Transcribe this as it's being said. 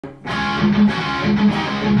So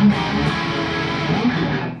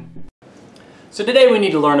today we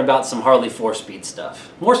need to learn about some Harley 4-speed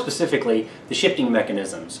stuff. More specifically, the shifting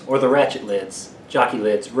mechanisms, or the ratchet lids, jockey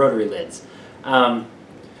lids, rotary lids.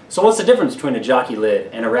 So what's the difference between a jockey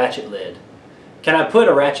lid and a ratchet lid? Can I put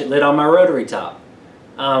a ratchet lid on my rotary top?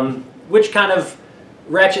 Which kind of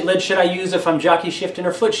ratchet lid should I use if I'm jockey shifting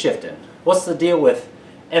or foot shifting? What's the deal with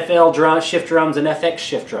FL shift drums and FX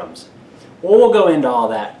shift drums? Well, we'll go into all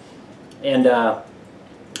that and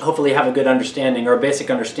hopefully have a good understanding, or a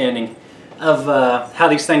basic understanding, of how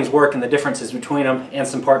these things work and the differences between them, and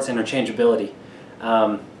some parts interchangeability.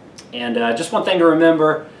 Just one thing to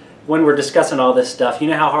remember when we're discussing all this stuff, you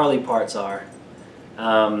know how Harley parts are. There's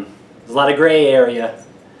a lot of gray area,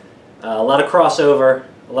 a lot of crossover,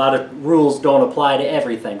 a lot of rules don't apply to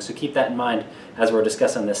everything, so keep that in mind as we're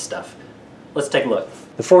discussing this stuff. Let's take a look.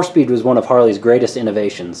 The 4-speed was one of Harley's greatest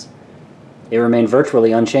innovations. It remained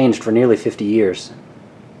virtually unchanged for nearly 50 years.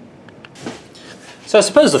 So I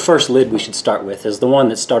suppose the first lid we should start with is the one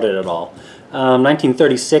that started it all.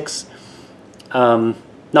 1936,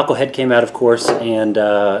 Knucklehead came out, of course, and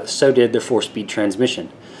so did their 4-speed transmission.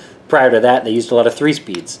 Prior to that, they used a lot of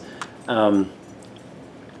 3-speeds.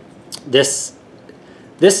 This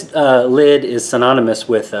lid is synonymous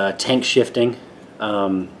with tank shifting.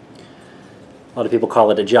 A lot of people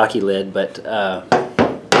call it a jockey lid, but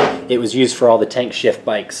it was used for all the tank shift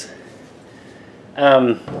bikes.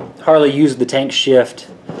 Harley used the tank shift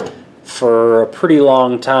for a pretty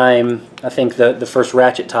long time. I think the first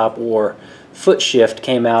ratchet top or foot shift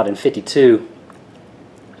came out in '52,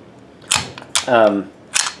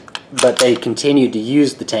 but they continued to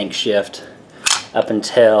use the tank shift up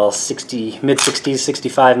until mid-60s,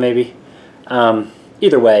 65 maybe.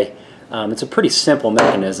 Either way, it's a pretty simple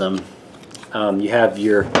mechanism. You have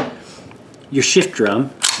your shift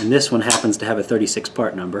drum, and this one happens to have a 36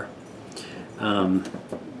 part number.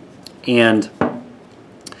 And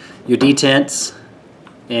your detents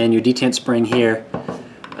and your detent spring here.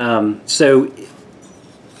 So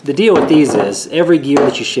the deal with these is every gear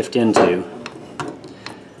that you shift into,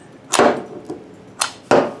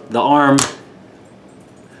 the arm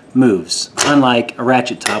moves, unlike a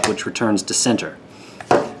ratchet top which returns to center.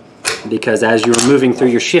 Because as you're moving through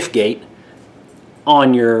your shift gate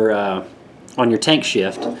on your tank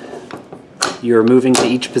shift, you're moving to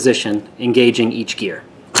each position, engaging each gear.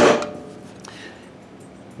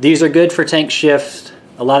 These are good for tank shift.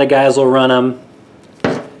 A lot of guys will run them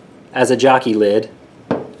as a jockey lid.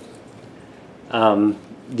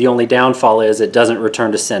 The only downfall is it doesn't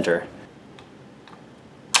return to center.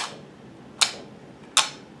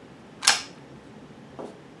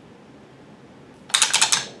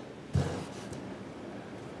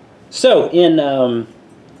 So in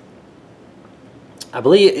I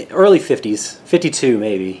believe early 50s, 52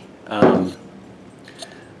 maybe,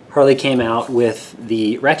 Harley came out with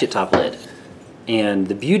the ratchet top lid. And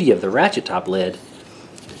the beauty of the ratchet top lid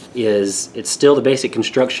is it's still the basic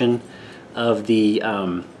construction of the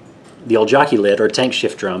old jockey lid or tank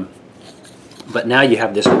shift drum, but now you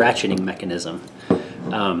have this ratcheting mechanism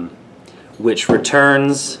which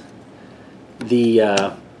returns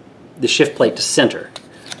the shift plate to center.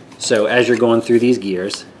 So as you're going through these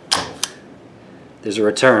gears, there's a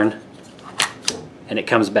return, and it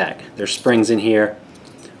comes back. There's springs in here,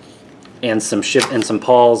 and some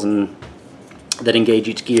pawls that engage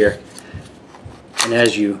each gear. And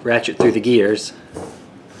as you ratchet through the gears,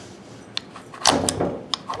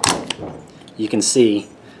 you can see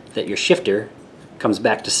that your shifter comes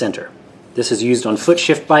back to center. This is used on foot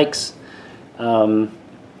shift bikes that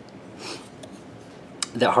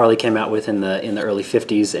Harley came out with in the early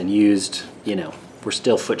 50s and used, we're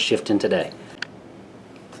still foot shifting today.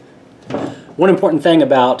 One important thing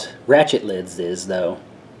about ratchet lids is, though,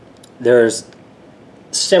 there's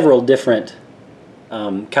several different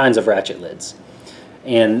kinds of ratchet lids,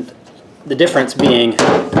 and the difference being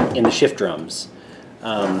in the shift drums.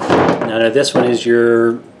 Now this one is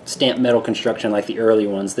your stamped metal construction like the early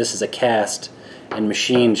ones. This is a cast and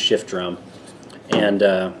machined shift drum, and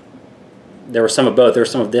there were some of both. There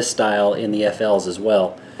was some of this style in the FLs as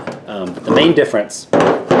well. The main difference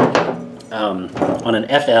on an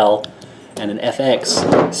FL and an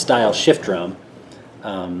FX style shift drum,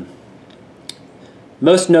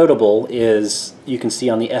 most notable is you can see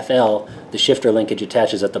on the FL the shifter linkage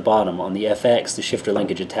attaches at the bottom. On the FX the shifter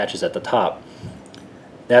linkage attaches at the top.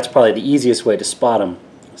 That's probably the easiest way to spot them,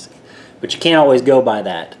 but you can't always go by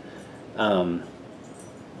that.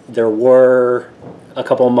 There were a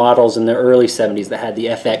couple of models in the early 70s that had the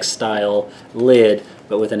FX style lid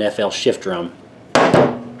but with an FL shift drum.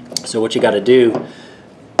 So what you got to do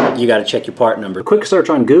you got to check your part number. A quick search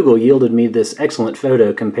on Google yielded me this excellent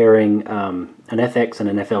photo comparing an FX and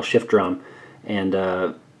an FL shift drum,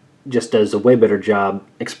 and just does a way better job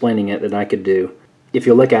explaining it than I could do. If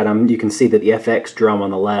you look at them, you can see that the FX drum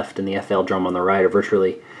on the left and the FL drum on the right are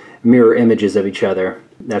virtually mirror images of each other.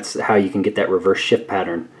 That's how you can get that reverse shift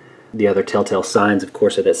pattern. The other telltale signs, of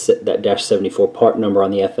course, are that -74 part number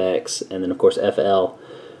on the FX, and then of course FL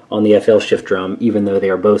on the FL shift drum, even though they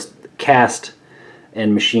are both cast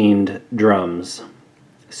and machined drums.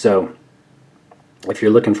 So if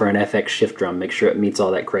you're looking for an FX shift drum, make sure it meets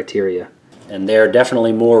all that criteria. And they're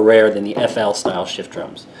definitely more rare than the FL style shift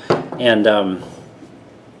drums. And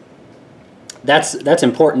that's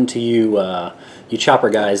important to you you chopper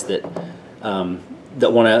guys that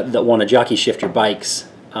want to jockey shift your bikes.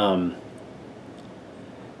 Not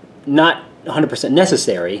 100%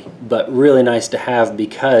 necessary, but really nice to have,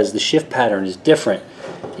 because the shift pattern is different.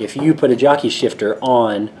 If you put a jockey shifter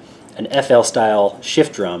on an FL style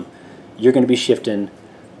shift drum, you're going to be shifting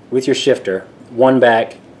with your shifter one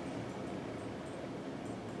back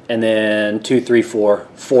and then 2, 3, 4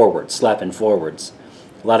 forwards, slapping forwards.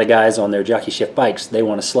 A lot of guys on their jockey shift bikes, they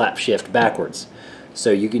want to slap shift backwards.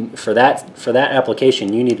 So you can, for that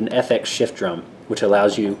application, you need an FX shift drum, which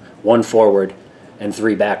allows you 1 forward and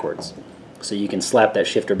 3 backwards. So you can slap that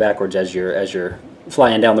shifter backwards as you're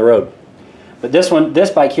flying down the road. But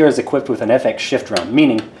this bike here is equipped with an FX shift drum,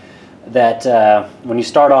 meaning that when you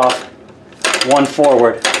start off 1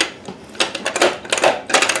 forward,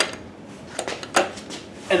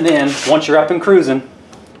 and then once you're up and cruising,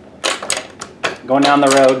 going down the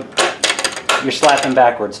road, you're slapping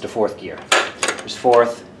backwards to 4th gear. There's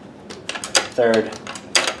 4th, 3rd,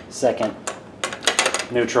 2nd,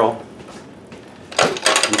 neutral,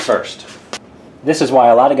 and 1st. This is why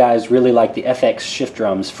a lot of guys really like the FX shift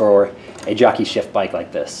drums for a jockey shift bike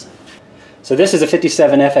like this. So this is a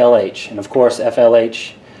 57 FLH, and of course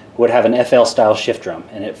FLH would have an FL style shift drum,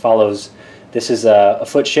 and it follows, this is a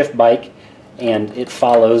foot shift bike, and it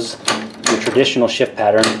follows your traditional shift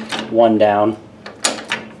pattern, 1 down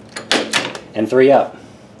and 3 up.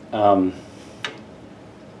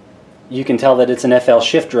 You can tell that it's an FL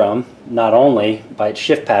shift drum not only by its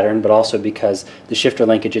shift pattern, but also because the shifter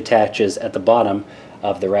linkage attaches at the bottom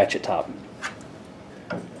of the ratchet top.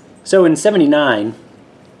 So in '79,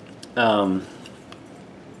 the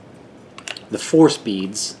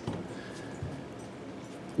 4-speeds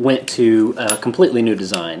went to a completely new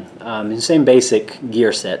design. The same basic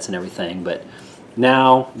gear sets and everything, but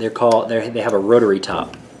now they have a rotary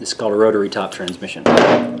top. This is called a rotary top transmission.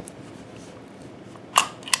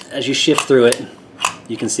 As you shift through it,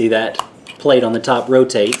 you can see that plate on the top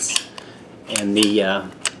rotates, and the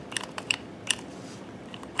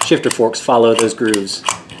shifter forks follow those grooves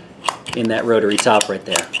in that rotary top right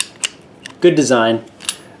there. Good design,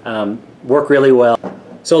 work really well.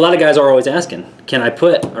 So a lot of guys are always asking, can I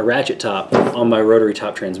put a ratchet top on my rotary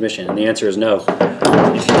top transmission? And the answer is no.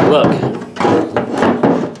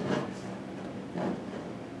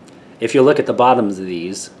 If you look at the bottoms of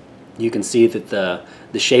these, you can see that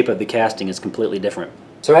the shape of the casting is completely different.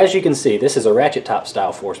 So as you can see, this is a ratchet top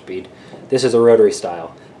style 4-speed. This is a rotary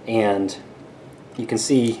style, and you can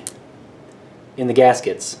see in the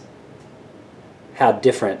gaskets how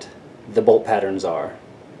different the bolt patterns are.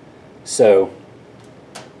 So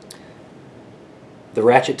the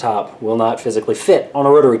ratchet top will not physically fit on a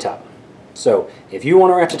rotary top. So if you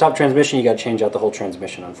want a ratchet top transmission, you got to change out the whole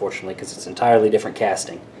transmission, unfortunately, because it's entirely different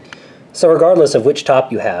casting. So regardless of which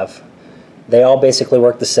top you have, they all basically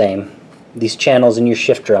work the same. These channels in your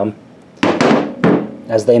shift drum,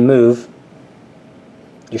 as they move,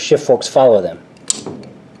 your shift forks follow them,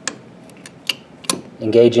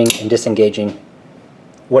 engaging and disengaging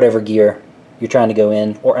whatever gear you're trying to go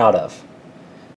in or out of.